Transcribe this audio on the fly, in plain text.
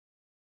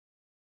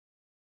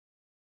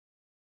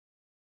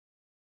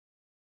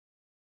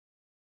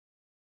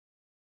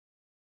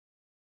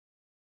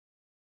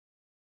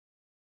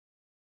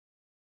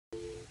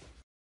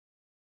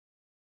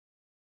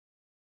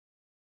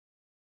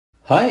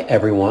Hi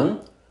everyone,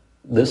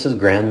 this is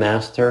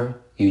Grandmaster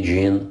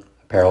Eugene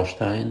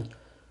Perelshteyn,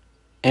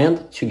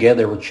 and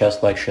together with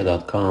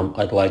chesslecture.com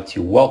I'd like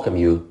to welcome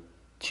you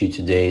to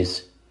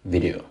today's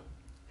video.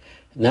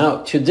 Now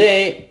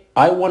today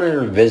I want to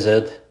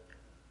revisit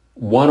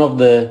one of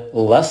the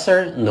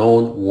lesser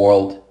known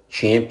world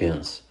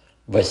champions,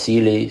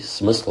 Vasily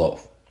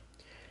Smyslov.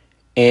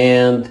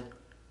 And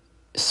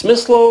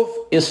Smyslov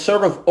is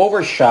sort of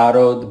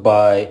overshadowed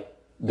by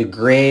the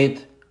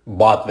great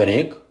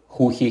Botvinnik,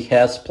 who he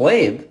has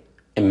played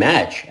a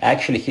match.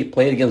 Actually, he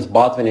played against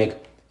Botvinnik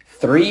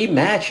 3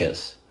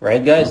 matches,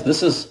 right guys?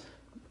 This is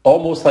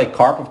almost like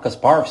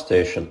Karpov-Kasparov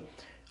situation,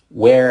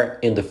 where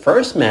in the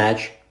first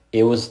match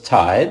it was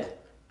tied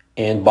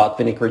and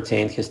Botvinnik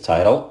retained his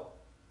title.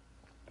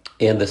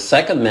 In the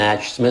second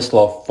match,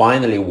 Smyslov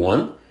finally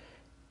won.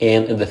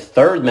 And in the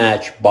third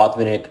match,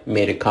 Botvinnik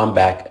made a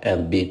comeback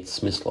and beat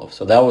Smyslov.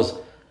 So that was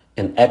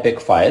an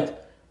epic fight.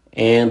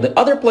 And the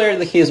other player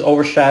that he is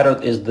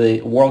overshadowed is the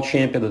world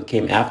champion that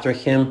came after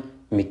him,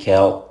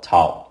 Mikhail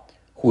Tal,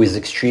 who is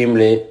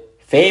extremely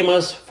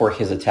famous for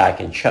his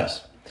attack in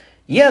chess.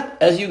 Yet,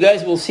 as you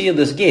guys will see in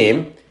this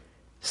game,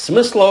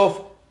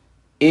 Smyslov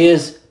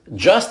is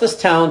just as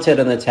talented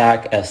in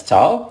attack as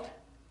Tal.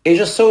 It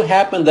just so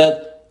happened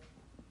that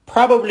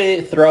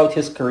probably throughout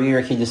his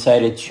career he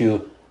decided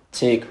to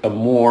take a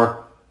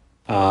more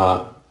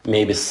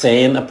maybe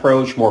sane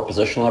approach, more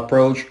positional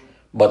approach.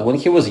 But when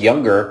he was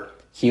younger,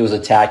 he was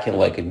attacking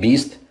like a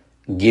beast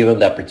given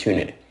the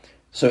opportunity.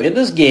 So in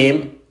this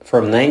game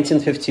from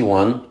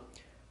 1951,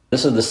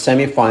 this is the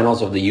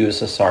semifinals of the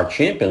USSR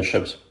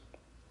championships,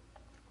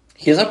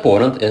 his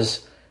opponent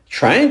is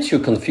trying to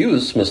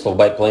confuse Smyslov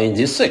by playing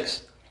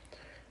d6.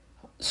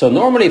 So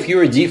normally if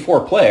you're a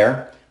d4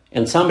 player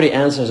and somebody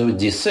answers with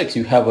d6,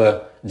 you have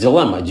a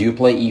dilemma. Do you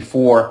play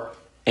e4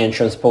 and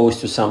transpose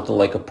to something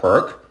like a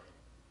perk?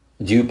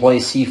 Do you play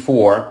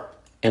c4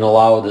 and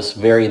allow this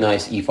very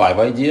nice e5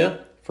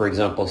 idea? For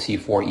example,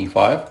 c4,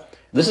 e5.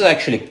 This is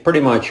actually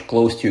pretty much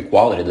close to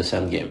equality, this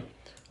endgame.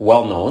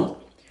 Well known.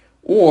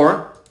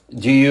 Or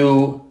do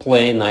you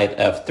play knight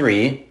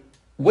f3,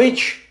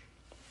 which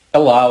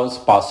allows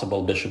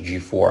possible bishop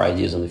g4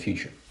 ideas in the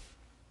future?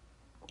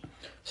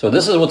 So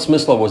this is what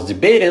Smyslov was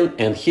debating,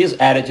 and his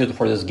attitude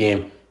for this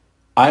game: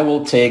 I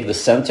will take the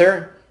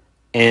center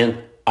and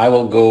I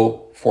will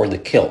go for the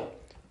kill.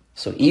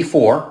 So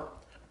e4.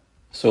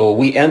 So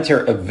we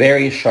enter a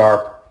very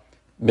sharp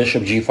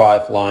bishop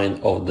g5 line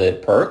of the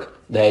perk.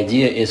 The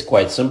idea is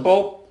quite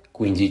simple: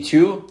 queen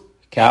d2,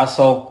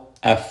 castle,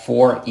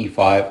 f4,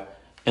 e5,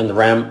 and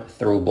ram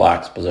through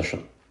black's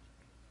position.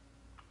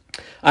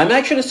 I'm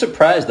actually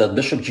surprised that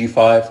bishop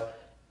g5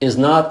 is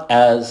not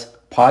as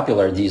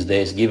popular these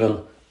days,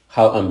 given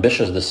how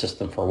ambitious the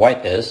system for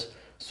white is.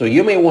 So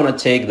you may want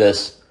to take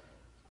this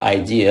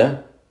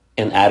idea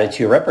and add it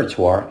to your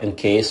repertoire in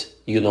case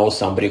you know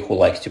somebody who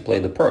likes to play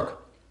the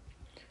perk.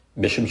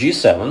 Bishop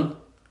g7,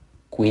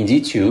 queen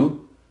d2,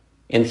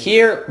 and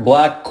here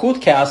black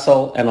could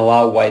castle and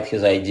allow white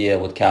his idea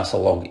with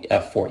castle along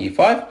f4,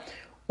 e5,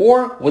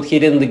 or what he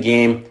did in the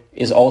game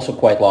is also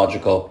quite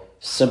logical: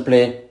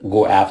 simply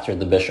go after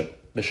the bishop.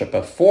 Bishop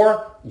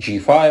f4,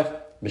 g5,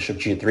 bishop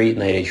g3,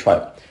 knight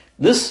h5.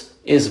 This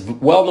is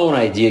well-known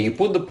idea. You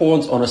put the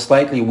pawns on a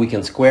slightly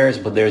weakened squares,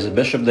 but there's a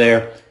bishop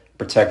there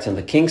protecting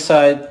the king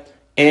side,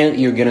 and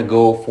you're going to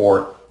go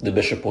for the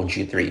bishop on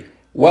g3.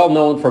 Well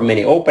known for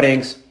many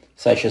openings,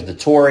 such as the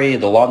Tory,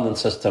 the London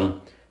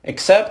system,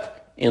 except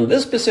in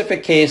this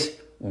specific case,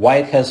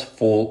 white has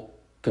full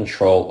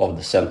control of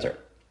the center.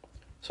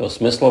 So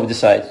Smyslov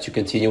decides to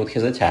continue with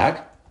his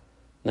attack.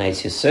 Knight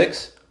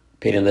c6,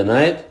 pitting the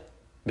knight,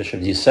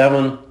 bishop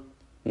d7,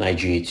 knight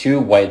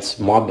g2, white's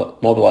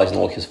mobilizing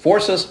all his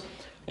forces,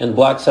 and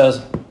black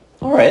says,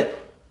 all right,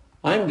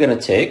 I'm going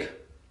to take.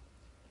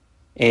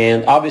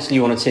 And obviously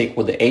you want to take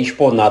with the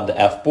h-pawn, not the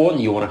f-pawn.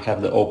 You want to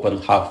have the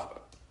open half,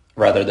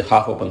 rather the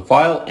half-open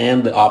file,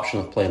 and the option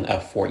of playing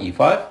f4,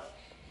 e5.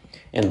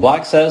 And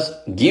black says,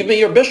 give me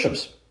your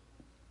bishops.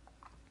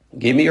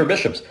 Give me your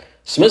bishops.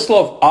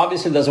 Smyslov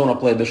obviously doesn't want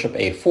to play bishop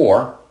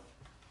a4.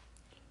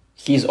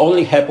 He's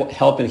only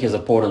helping his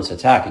opponent's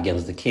attack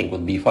against the king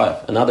with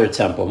b5, another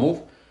tempo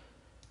move.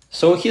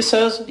 So he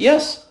says,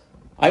 yes,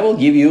 I will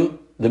give you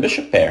the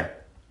bishop pair.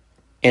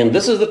 And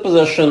this is the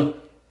position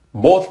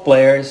both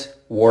players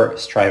were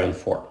striving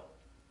for.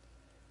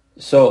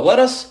 So let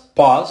us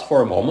pause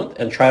for a moment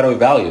and try to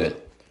evaluate.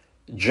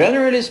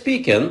 Generally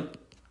speaking,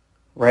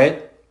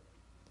 right,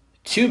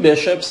 2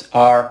 bishops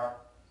are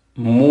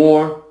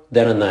more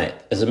than a knight.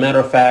 As a matter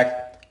of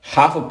fact,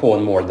 half a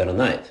pawn more than a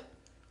knight.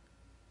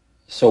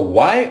 So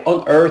why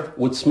on earth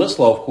would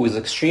Smyslov, who is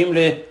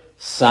extremely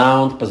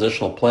sound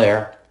positional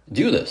player,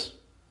 do this?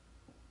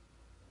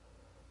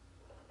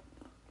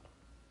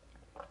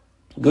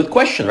 Good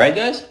question, right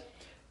guys?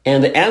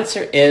 And the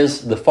answer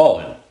is the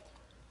following.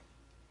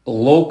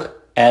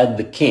 Look at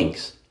the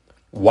kings.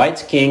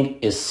 White's king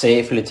is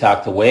safely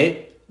tucked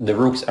away. The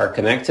rooks are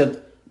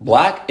connected.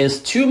 Black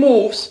is 2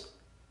 moves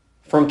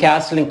from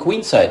castling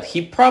queenside.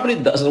 He probably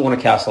doesn't want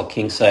to castle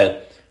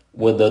kingside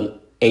with the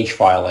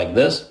h-file like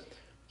this.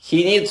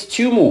 He needs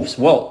two moves.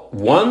 Well,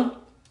 one,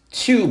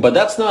 two, but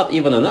that's not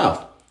even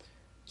enough.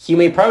 He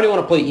may probably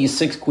want to play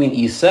e6, queen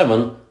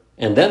e7,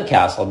 and then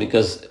castle,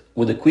 because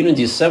with the queen on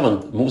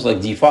d7, moves like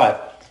d5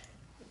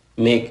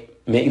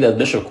 make that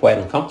bishop quite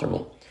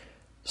uncomfortable.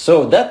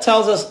 So that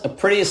tells us a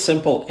pretty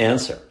simple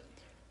answer.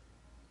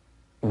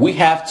 We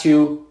have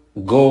to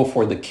go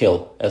for the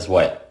kill as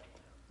white.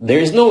 There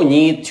is no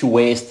need to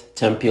waste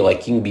tempi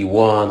like king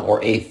b1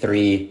 or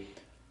a3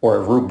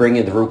 or rook,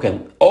 bringing the rook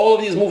in. All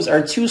of these moves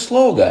are too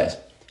slow, guys.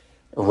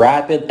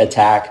 Rapid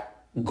attack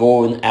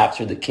going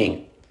after the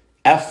king.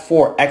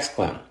 f4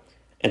 exclam.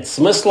 And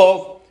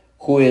Smyslov,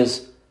 who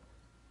is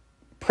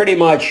pretty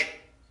much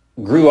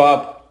grew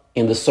up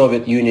in the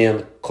Soviet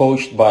Union,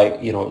 coached by,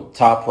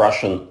 top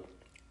Russian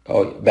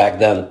back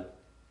then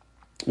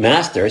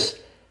masters,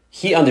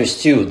 he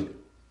understood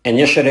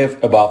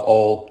initiative above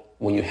all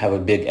when you have a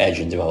big edge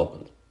in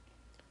development.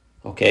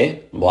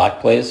 Okay, black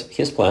plays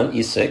his plan,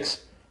 e6.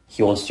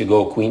 He wants to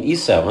go queen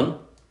e7,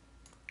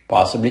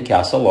 possibly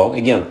castle long.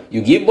 Again,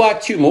 you give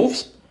black two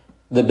moves,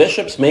 the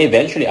bishops may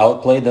eventually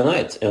outplay the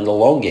knights in the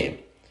long game.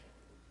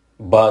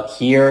 But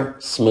here,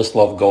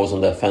 Smyslov goes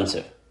on the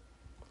offensive.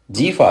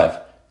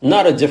 d5,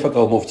 not a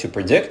difficult move to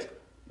predict.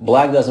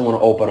 Black doesn't want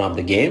to open up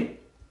the game.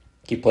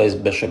 He plays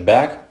bishop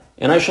back.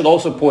 And I should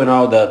also point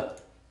out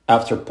that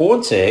after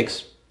pawn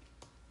takes,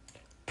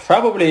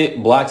 probably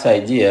black's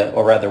idea,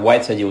 or rather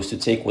white's idea, was to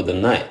take with the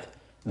knight.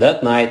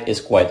 That knight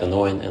is quite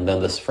annoying, and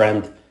then this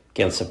friend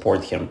can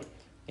support him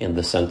in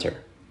the center.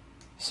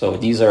 So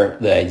these are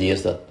the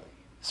ideas that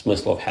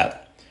Smyslov had.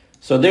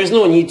 So there's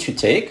no need to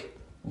take.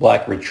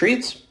 Black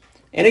retreats.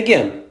 And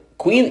again,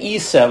 queen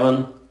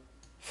e7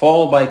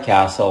 followed by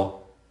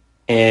castle,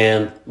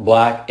 and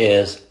black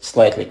is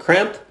slightly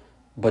cramped,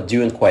 but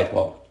doing quite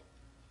well.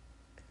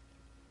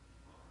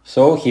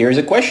 So here's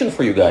a question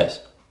for you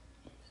guys.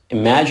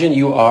 Imagine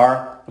you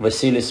are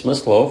Vasily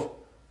Smyslov,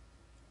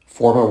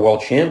 former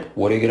world champ.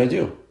 What are you going to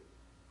do?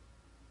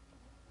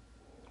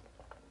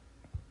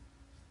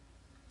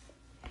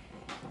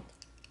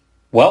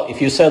 Well,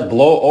 if you said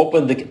blow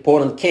open the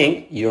opponent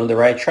king, you're on the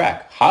right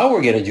track. How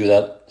we're going to do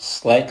that?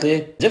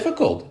 Slightly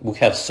difficult. We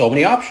have so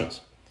many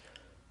options.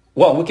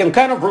 Well, we can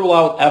kind of rule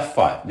out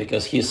f5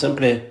 because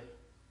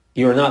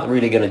you're not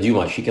really going to do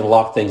much. He can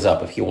lock things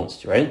up if he wants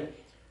to, right?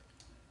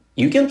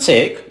 You can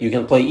take, you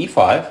can play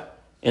e5,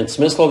 and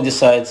Smyslov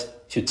decides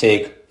to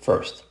take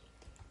first.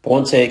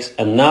 Pawn takes,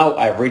 and now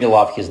I really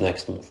love his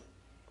next move.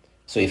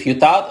 So if you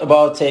thought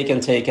about taking,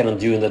 and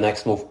doing the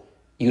next move,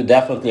 you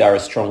definitely are a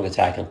strong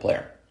attacking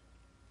player.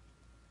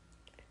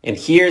 And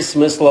here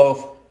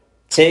Smyslov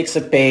takes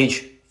a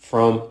page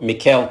from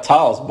Mikhail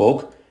Tal's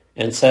book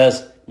and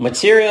says,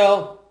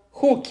 material,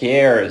 who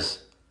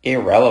cares?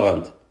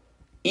 Irrelevant.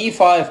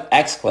 e5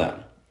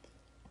 exclam.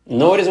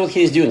 Notice what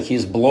he's doing.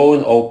 He's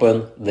blowing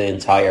open the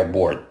entire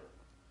board.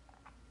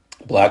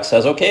 Black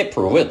says, okay,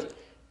 prove it.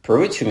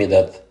 Prove it to me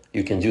that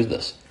you can do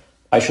this.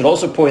 I should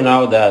also point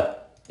out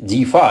that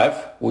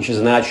d5, which is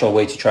a natural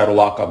way to try to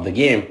lock up the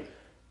game,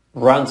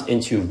 runs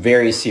into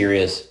very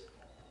serious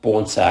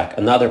pawn sack,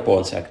 another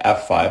pawn sack,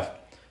 f5.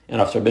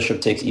 And after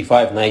bishop takes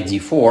e5, knight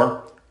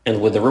d4.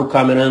 And with the rook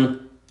coming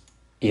in,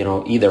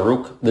 either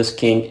rook, this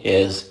king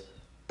is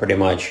pretty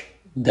much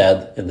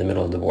dead in the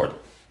middle of the board.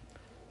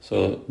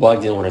 So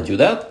black didn't want to do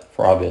that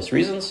for obvious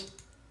reasons.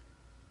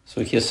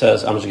 So he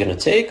says, I'm just going to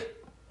take.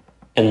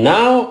 And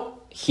now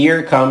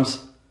here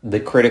comes the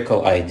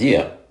critical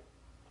idea.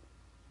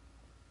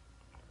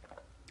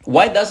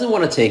 White doesn't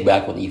want to take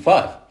back on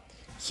e5.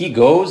 He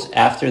goes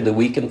after the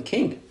weakened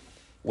king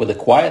with a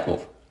quiet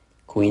move,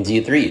 queen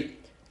d3.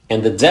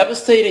 And the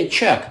devastating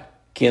check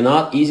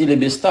cannot easily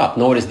be stopped.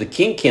 Notice the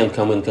king can't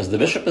come in because the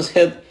bishop is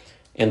hit,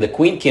 and the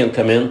queen can't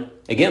come in.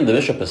 Again, the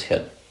bishop is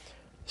hit.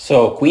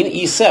 So queen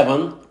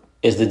e7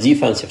 is the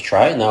defensive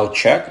try. Now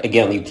check.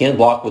 Again, you can't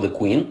block with the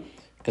queen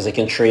because I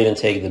can trade and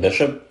take the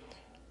bishop.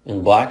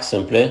 And black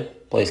simply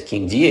plays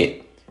king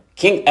d8.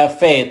 King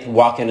f8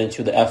 walking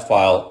into the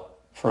f-file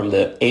from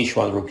the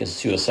h1 rook is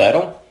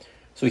suicidal.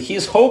 So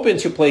he's hoping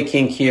to play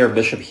king here,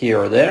 bishop here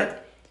or there,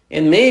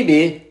 and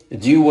maybe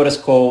do what is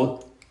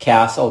called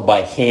castle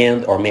by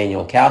hand or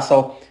manual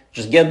castle.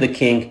 Just get the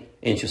king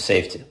into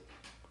safety.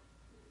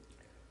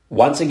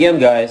 Once again,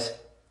 guys,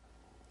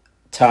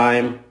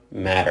 time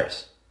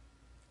matters.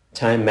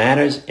 Time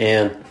matters,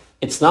 and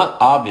it's not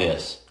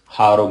obvious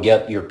how to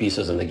get your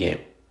pieces in the game.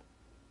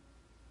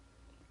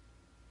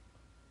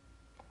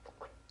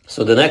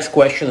 So the next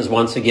question is,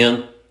 once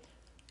again,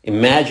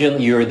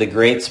 imagine you're the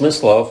great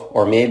Smyslov,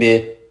 or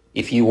maybe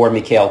if you were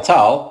Mikhail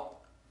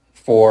Tal,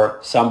 for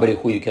somebody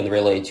who you can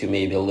relate to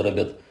maybe a little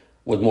bit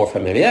with more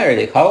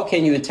familiarity, how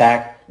can you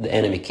attack the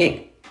enemy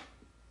king?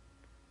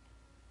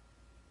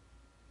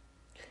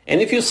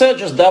 And if you said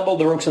just double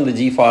the rooks in the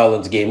d-file,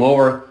 it's game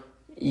over,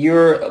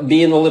 you're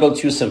being a little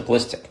too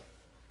simplistic.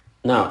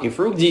 Now, if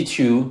rook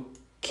d2,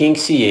 king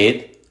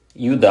c8,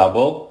 you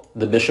double,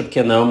 the bishop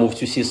can now move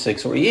to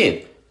c6 or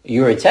e8.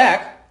 Your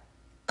attack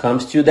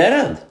comes to that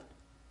end.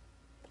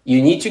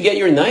 You need to get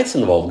your knights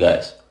involved,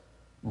 guys.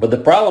 But the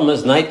problem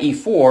is knight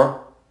e4,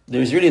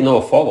 there's really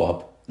no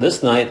follow-up.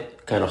 This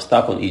knight kind of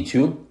stuck on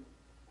e2.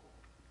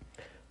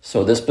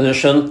 So this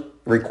position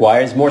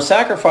requires more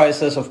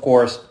sacrifices, of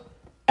course.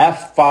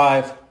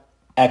 f5,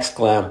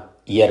 exclam,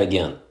 yet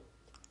again.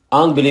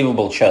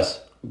 Unbelievable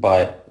chess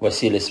by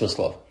Vasily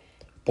Smyslov.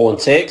 Pawn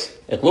takes.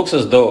 It looks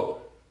as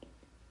though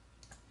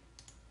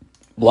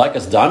black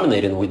is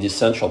dominating with these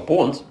central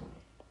pawns.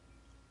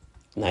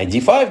 Knight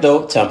d5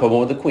 though, tempo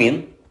move the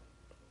queen.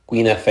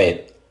 Queen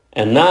f8.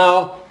 And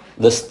now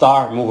the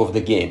star move of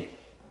the game.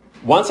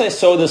 Once I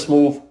saw this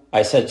move,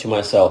 I said to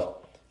myself,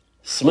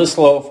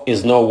 Smyslov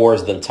is no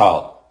worse than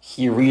Tal.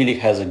 He really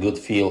has a good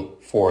feel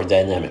for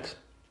dynamics.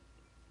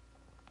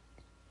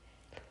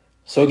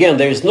 So again,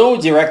 there is no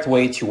direct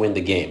way to win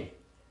the game.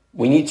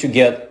 We need to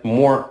get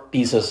more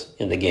pieces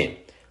in the game.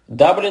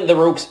 Doubling the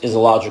rooks is a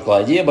logical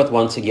idea, but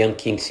once again,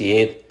 king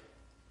c8,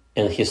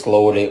 and he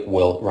slowly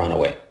will run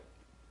away.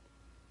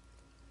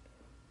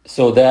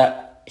 So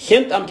the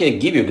hint I'm going to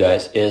give you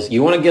guys is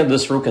you want to get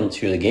this rook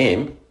into the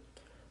game,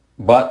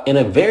 but in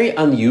a very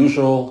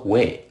unusual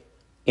way.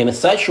 In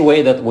such a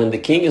way that when the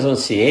king is on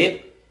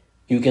c8,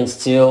 you can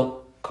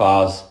still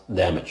cause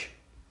damage.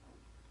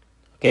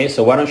 Okay,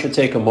 so why don't you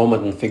take a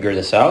moment and figure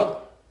this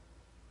out?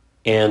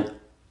 And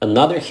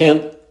another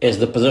hint is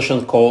the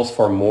position calls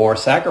for more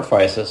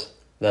sacrifices.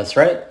 That's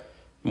right,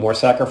 more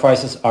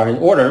sacrifices are in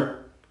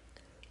order.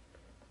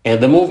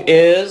 And the move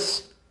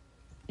is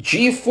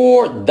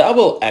g4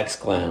 double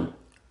exclam.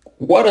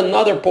 What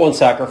another pawn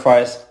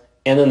sacrifice,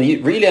 and a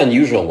really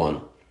unusual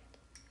one.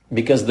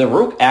 Because the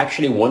rook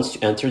actually wants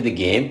to enter the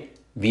game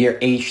via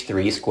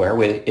h3 square,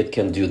 where it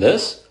can do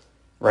this,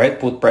 right?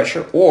 Put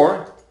pressure,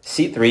 or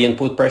c3 and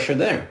put pressure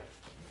there.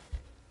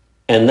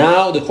 And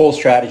now the whole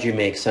strategy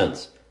makes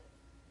sense.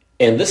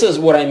 And this is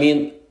what I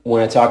mean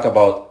when I talk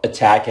about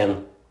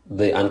attacking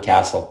the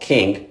uncastled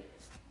king.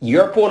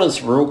 Your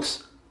opponent's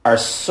rooks are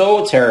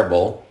so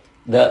terrible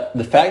that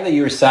the fact that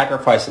you're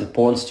sacrificing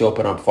pawns to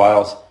open up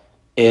files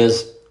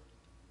is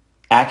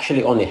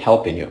actually only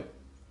helping you.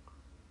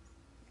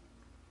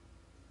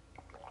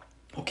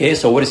 Okay,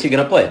 so what is he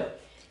going to play?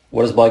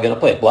 What is black going to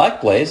play? Black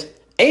plays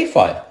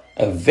a5,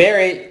 a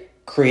very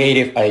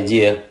creative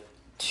idea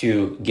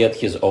to get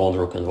his own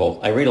rook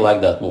involved. I really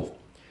like that move.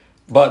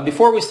 But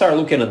before we start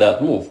looking at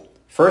that move,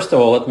 first of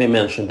all, let me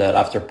mention that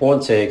after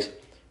pawn takes,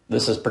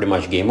 this is pretty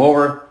much game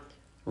over,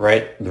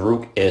 right? The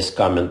rook is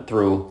coming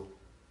through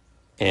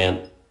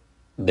and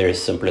there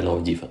is simply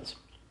no defense.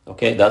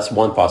 Okay, that's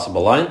one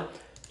possible line.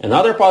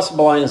 Another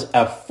possible line is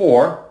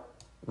f4,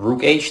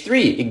 rook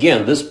h3.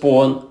 Again, this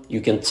pawn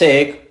you can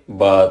take,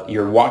 but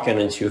you're walking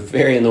into a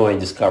very annoying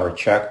discovered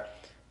check,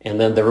 and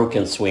then the rook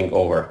can swing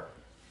over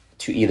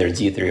to either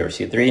d3 or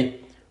c3.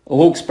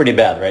 Looks pretty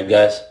bad, right,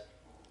 guys?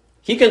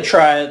 He can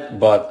try it,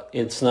 but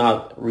it's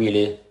not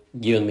really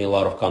giving me a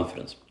lot of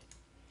confidence.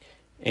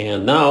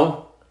 And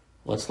now,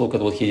 let's look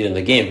at what he did in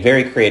the game.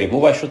 Very creative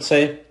move, I should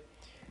say.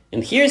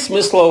 And here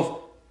Smyslov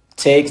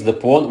takes the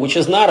pawn, which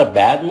is not a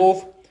bad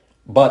move,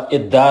 but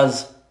it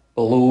does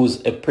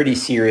lose a pretty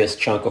serious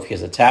chunk of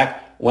his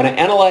attack. When I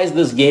analyze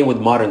this game with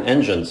modern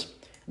engines,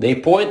 they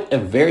point a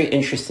very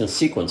interesting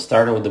sequence,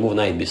 starting with the move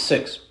knight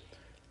b6.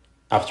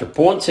 After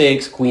pawn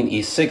takes, queen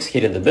e6,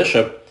 hitting the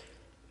bishop,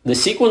 the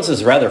sequence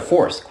is rather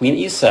forced. Queen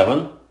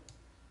e7,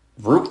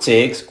 rook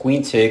takes,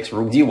 queen takes,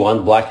 rook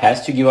d1, black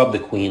has to give up the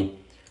queen.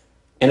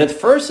 And at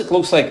first it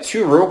looks like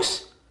two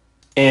rooks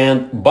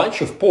and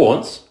bunch of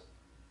pawns,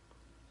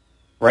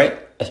 right?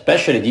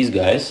 Especially these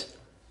guys,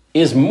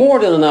 is more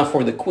than enough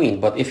for the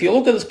queen. But if you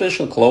look at this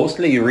position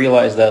closely, you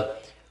realize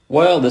that,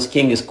 well, this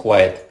king is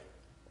quite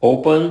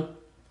open.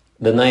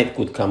 The knight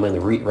could come in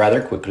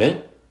rather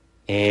quickly,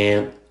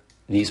 and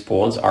these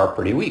pawns are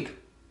pretty weak.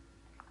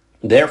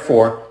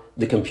 Therefore,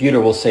 the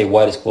computer will say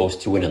white is close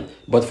to winning.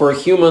 But for a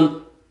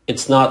human,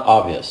 it's not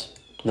obvious.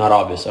 Not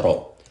obvious at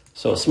all.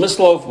 So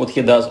Smyslov, what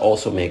he does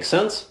also makes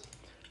sense,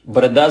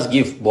 but it does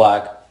give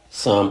black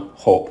some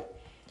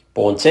hope.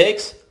 Pawn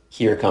takes,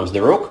 here comes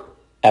the rook,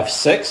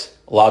 f6,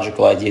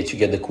 logical idea to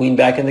get the queen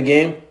back in the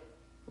game.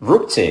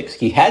 Rook takes,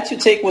 he had to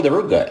take with the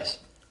rook, guys.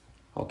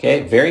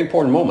 Okay, very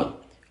important moment.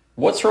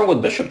 What's wrong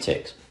with bishop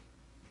takes?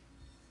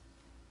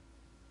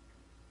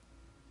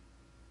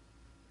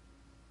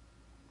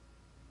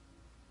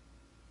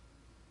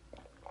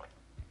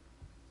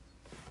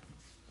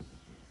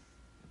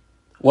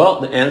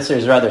 Well, the answer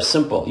is rather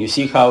simple. You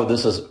see how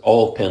this is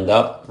all pinned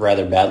up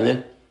rather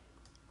badly?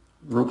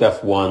 Rook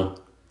f1,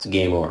 it's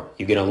game over.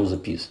 You're going to lose a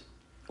piece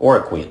or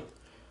a queen.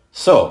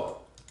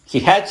 So he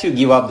had to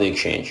give up the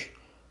exchange.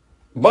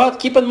 But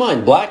keep in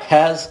mind, black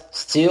has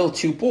still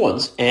two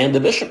pawns and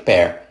the bishop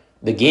pair.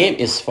 The game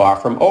is far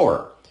from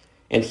over.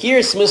 And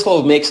here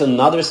Smyslov makes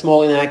another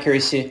small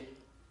inaccuracy.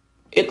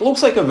 It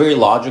looks like a very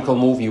logical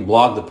move. You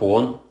block the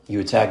pawn, you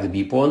attack the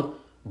b pawn,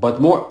 but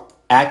more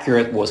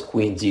accurate was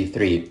queen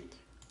d3.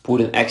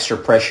 Putting extra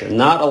pressure,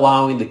 not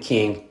allowing the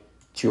king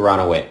to run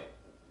away.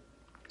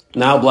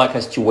 Now black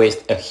has to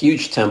waste a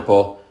huge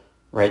tempo,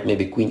 right?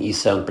 Maybe queen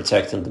e7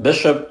 protecting the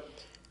bishop.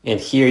 And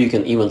here you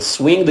can even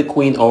swing the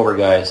queen over,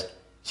 guys,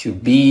 to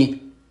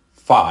b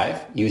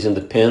 5 using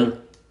the pin,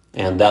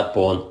 and that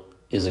pawn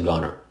is a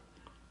goner.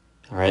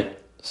 All right,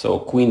 so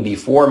queen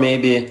b4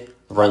 maybe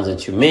runs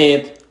into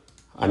mate.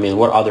 I mean,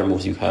 what other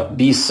moves you have?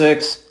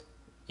 b6,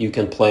 you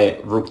can play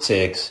rook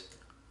takes,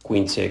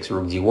 queen takes,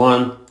 rook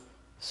d1.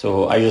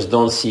 So I just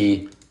don't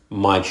see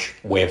much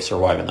way of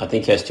surviving. I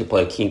think he has to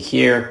play king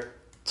here,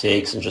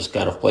 takes, and just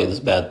kind of play this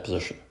bad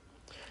position.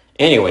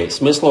 Anyway,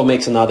 Smyslov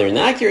makes another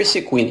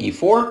inaccuracy, queen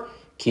e4,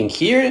 king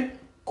here,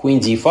 queen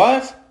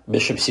d5,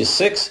 bishop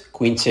c6,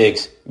 queen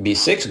takes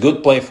b6,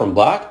 good play from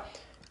black,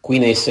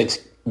 queen a6,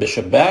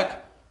 bishop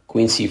back,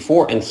 queen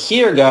c4, and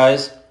here,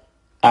 guys,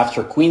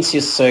 after queen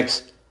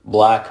c6,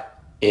 black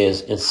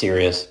is in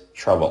serious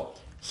trouble.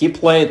 He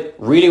played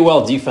really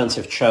well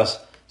defensive chess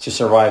to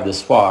survive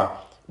this far,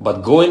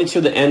 but going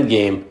into the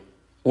endgame,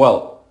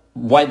 well,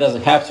 white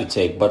doesn't have to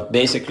take, but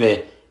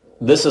basically,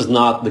 this is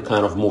not the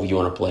kind of move you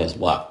want to play as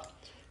black,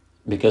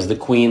 because the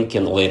queen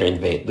can later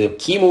invade. The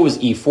key move is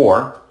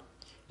e4,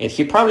 and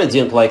he probably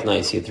didn't like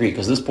knight c3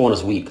 because this pawn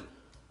is weak.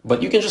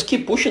 But you can just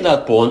keep pushing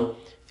that pawn,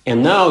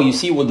 and now you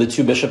see what the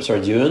two bishops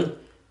are doing.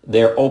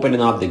 They're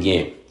opening up the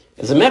game.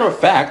 As a matter of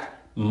fact,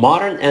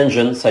 modern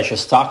engines such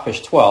as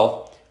Stockfish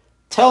 12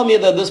 tell me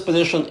that this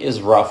position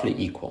is roughly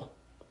equal.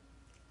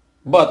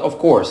 But of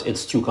course,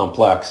 it's too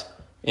complex,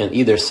 and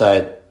either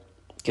side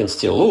can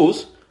still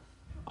lose.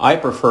 I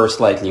prefer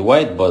slightly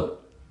white,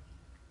 but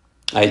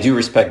I do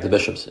respect the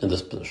bishops in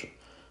this position.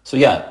 So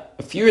yeah,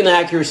 a few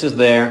inaccuracies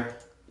there,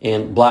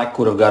 and black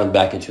could have gotten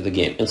back into the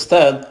game.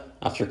 Instead,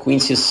 after queen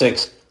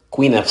c6,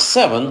 queen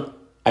f7,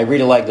 I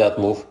really like that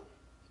move.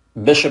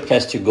 Bishop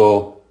has to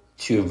go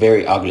to a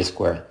very ugly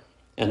square.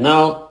 And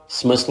now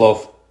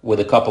Smyslov, with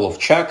a couple of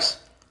checks,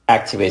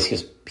 activates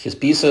his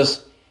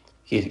pieces.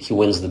 He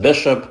wins the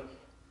bishop.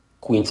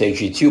 Queen takes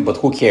g2, but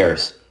who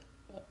cares?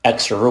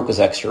 Extra rook is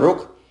extra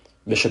rook.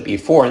 Bishop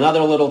e4,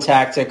 another little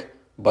tactic,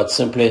 but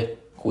simply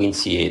queen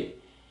c8.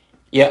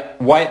 Yeah,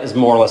 white is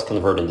more or less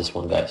converting this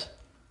one, guys.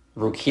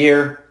 Rook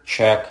here,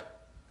 check.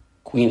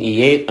 Queen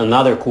e8,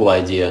 another cool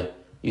idea.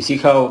 You see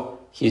how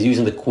he's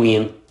using the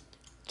queen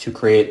to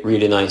create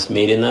really nice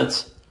mating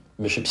nets.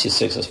 Bishop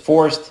c6 is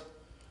forced,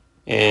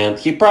 and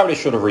he probably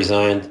should have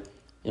resigned.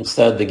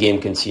 Instead, the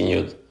game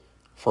continued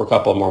for a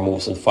couple more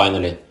moves, and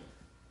finally,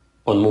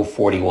 on move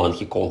 41,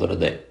 he called it a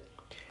day.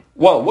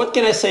 Well, what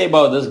can I say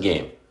about this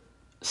game?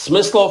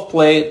 Smyslov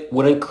played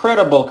with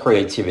incredible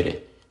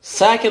creativity,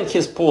 sacking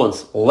his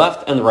pawns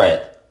left and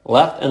right,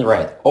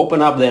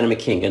 open up the enemy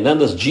king, and then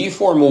this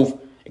g4 move,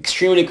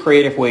 extremely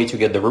creative way to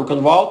get the rook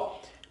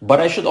involved. But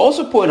I should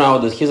also point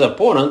out that his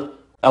opponent,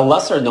 a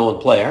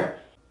lesser-known player,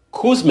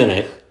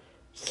 Kuzminich,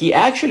 he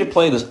actually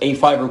played this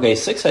a5 rook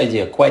a6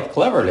 idea quite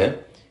cleverly,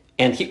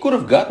 and he could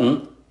have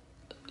gotten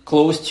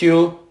close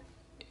to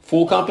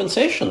full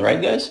compensation,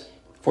 right, guys,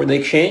 for the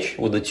exchange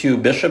with the two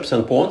bishops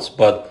and pawns,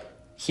 but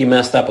he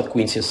messed up at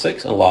queen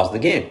c6 and lost the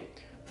game.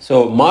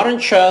 So modern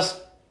chess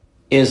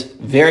is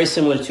very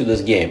similar to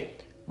this game.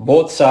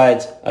 Both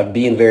sides are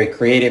being very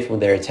creative when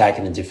they're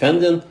attacking and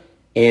defending,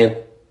 and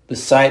the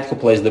side who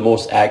plays the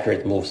most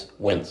accurate moves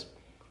wins.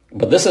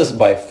 But this is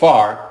by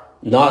far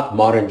not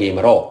modern game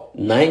at all.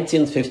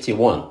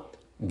 1951,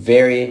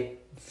 very,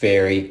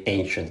 very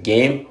ancient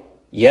game,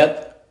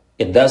 yet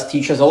it does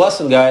teach us a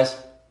lesson, guys.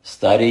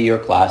 Study your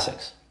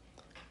classics.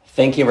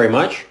 Thank you very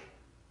much.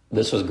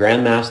 This was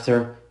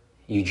Grandmaster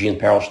Eugene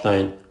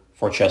Perelshteyn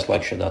for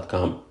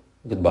chesslecture.com.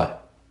 Goodbye.